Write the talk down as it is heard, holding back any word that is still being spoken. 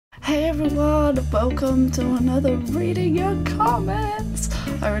everyone, welcome to another Reading Your Comments.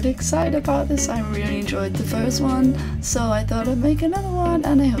 I'm really excited about this. I really enjoyed the first one, so I thought I'd make another one,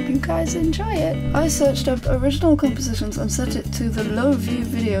 and I hope you guys enjoy it. I searched up original compositions and set it to the low view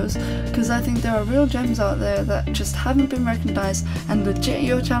videos because I think there are real gems out there that just haven't been recognized, and legit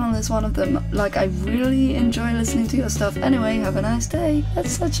your channel is one of them. Like, I really enjoy listening to your stuff. Anyway, have a nice day.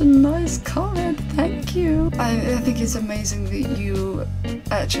 That's such a nice comment, thank you. I think it's amazing that you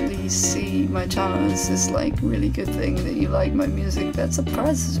actually see my channel as this like really good thing, that you like my music. That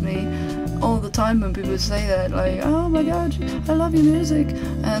surprises me all the time when people say that, like, oh my god, I love your music,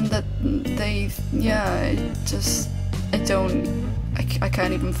 and that I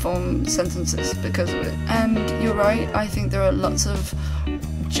can't even form sentences because of it. And you're right, I think there are lots of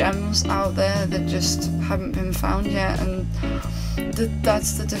gems out there that just haven't been found yet, and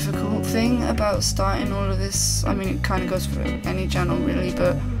that's the difficult thing about starting all of this. I mean, it kind of goes for any channel really,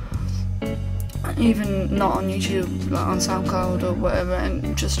 but even not on YouTube, like on SoundCloud or whatever,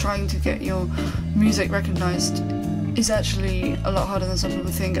 and just trying to get your music recognized is actually a lot harder than some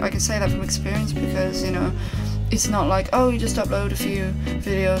people think. I can say that from experience because, you know, it's not like, oh, you just upload a few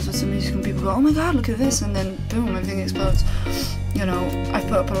videos with some music and people go, oh my god, look at this, and then boom, everything explodes. You know, I've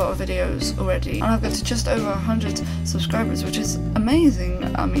put up a lot of videos already, and I've got to just over 100 subscribers, which is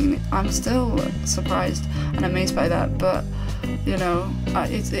amazing. I mean, I'm still surprised and amazed by that, but, you know,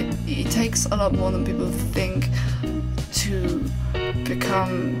 it takes a lot more than people think to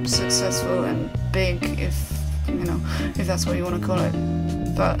become successful and big, if that's what you want to call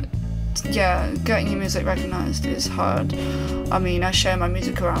it. But yeah, getting your music recognized is hard. I mean, I share my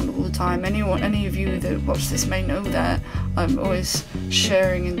music around all the time. Any of you that watch this may know that I'm always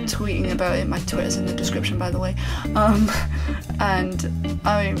sharing and tweeting about it. My Twitter's in the description, by the way. And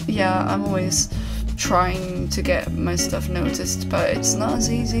I'm always trying to get my stuff noticed, but it's not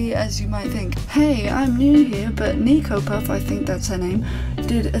as easy as you might think. Hey, I'm new here, but Nico Puff, I think that's her name,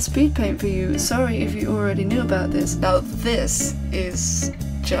 did a speed paint for you. Sorry if you already knew about this. Now this is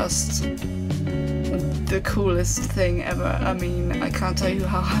just the coolest thing ever. I mean, I can't tell you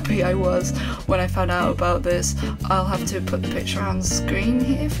how happy I was when I found out about this. I'll have to put the picture on screen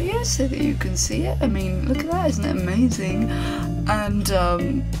here for you so that you can see it. I mean, look at that, isn't it amazing? And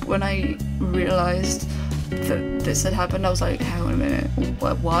when I realised that this had happened, I was like, hang on a minute,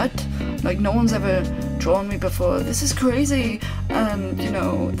 what? Like, no one's ever drawn me before. This is crazy. And, you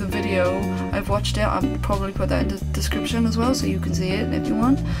know, the video, I've watched it. I'll probably put that in the description as well so you can see it if you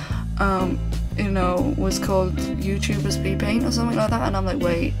want. You know, was called YouTuber Speed Paint or something like that, and I'm like,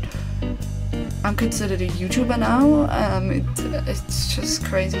 wait, I'm considered a YouTuber now? It's just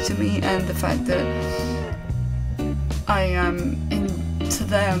crazy to me, and the fact that I am to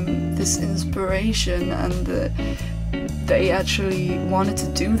them this inspiration, and that they actually wanted to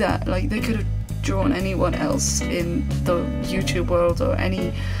do that. Like, they could have drawn anyone else in the YouTube world or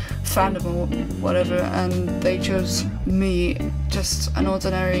any fandom or whatever, and they chose me, just an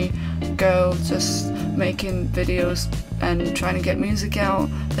ordinary girl just making videos and trying to get music out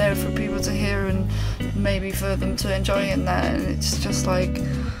there for people to hear and maybe for them to enjoy, and that, and it's just like,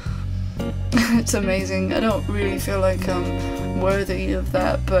 it's amazing. I don't really feel like I'm worthy of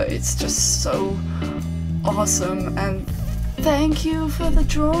that, but it's just so awesome, and thank you for the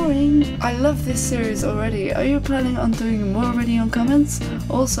drawing. I love this series already. Are you planning on doing more Reading Your Comments?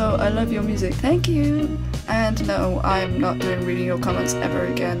 Also, I love your music. Thank you. And no, I'm not doing Reading Your Comments ever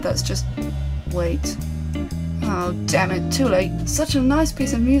again. That's just... wait. Oh, damn it. Too late. Such a nice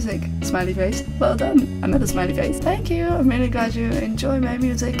piece of music. Smiley face. Well done. Another smiley face. Thank you. I'm really glad you enjoy my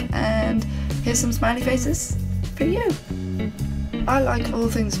music. And here's some smiley faces for you. I like all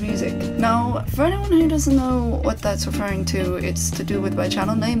things music. Now, for anyone who doesn't know what that's referring to, it's to do with my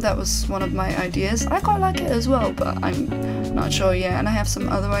channel name. That was one of my ideas. I quite like it as well, but I'm not sure yet, and I have some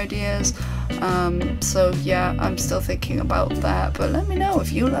other ideas. So yeah, I'm still thinking about that, but let me know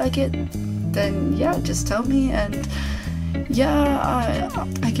if you like it. Then yeah, just tell me, and yeah,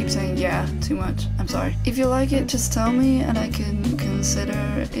 I keep saying yeah too much, I'm sorry. If you like it, just tell me and I can consider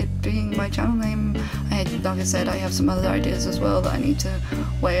it being my channel name. Like I said, I have some other ideas as well that I need to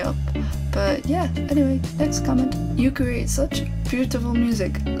weigh up. But yeah, anyway, next comment. You create such beautiful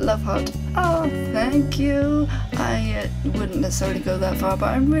music. Love heart. Oh, thank you. I wouldn't necessarily go that far, but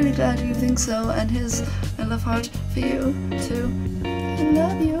I'm really glad you think so. And here's a love heart for you too. I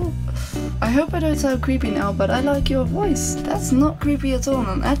love you. I hope I don't sound creepy now, but I like your voice. That's not creepy at all,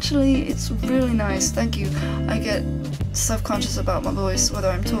 and actually it's really nice. Thank you. I get self-conscious about my voice, whether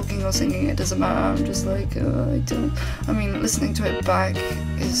I'm talking or singing, it doesn't matter. I'm just like, I mean, listening to it back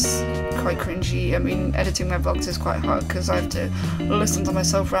is quite cringy. I mean, editing my vlogs is quite hard because I have to listen to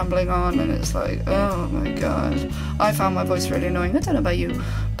myself rambling on, and it's like, oh my god. I found my voice really annoying. I don't know about you,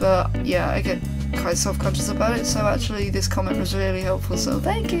 but yeah, I get quite self-conscious about it, so actually this comment was really helpful, so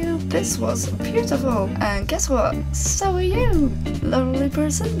thank you. This was beautiful, and guess what, so are you, lovely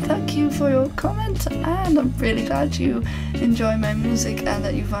person. Thank you for your comment, and I'm really glad you enjoy my music and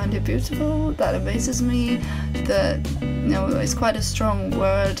that you find it beautiful. That amazes me. That, you know, it's quite a strong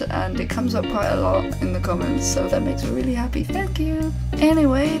word and it comes up quite a lot in the comments, so that makes me really happy. Thank you.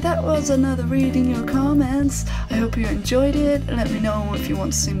 Anyway, that was another reading your comments. I hope you enjoyed it. Let me know if you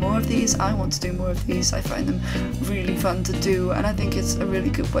want to see more of these. I want to do more of these. I find them really fun to do, and I think it's a really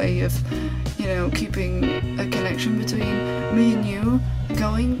good way of, you know, keeping a connection between me and you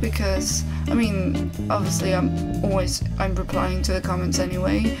going, because I mean, obviously I'm replying to the comments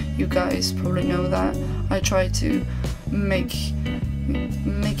anyway. You guys probably know that. I try to make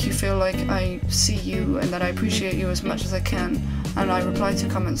you feel like I see you and that I appreciate you as much as I can, and I reply to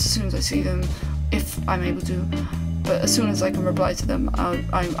comments as soon as I see them, if I'm able to. But as soon as I can reply to them,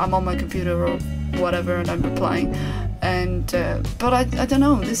 I'm on my computer or whatever and I'm replying. And but I don't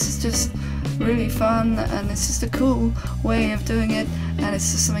know, this is just really fun, and it's just a cool way of doing it, and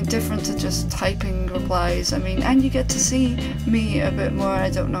it's just something different to just typing replies. I mean, and you get to see me a bit more. I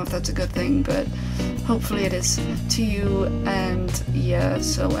don't know if that's a good thing, but hopefully it is to you. And yeah,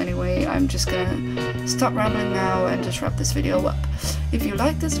 so anyway, I'm just gonna stop rambling now and just wrap this video up. If you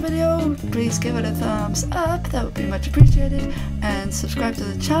like this video, please give it a thumbs up, that would be much appreciated, and subscribe to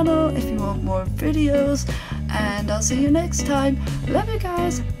the channel if you want more videos, and I'll see you next time. Love you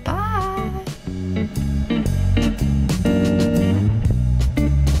guys, bye!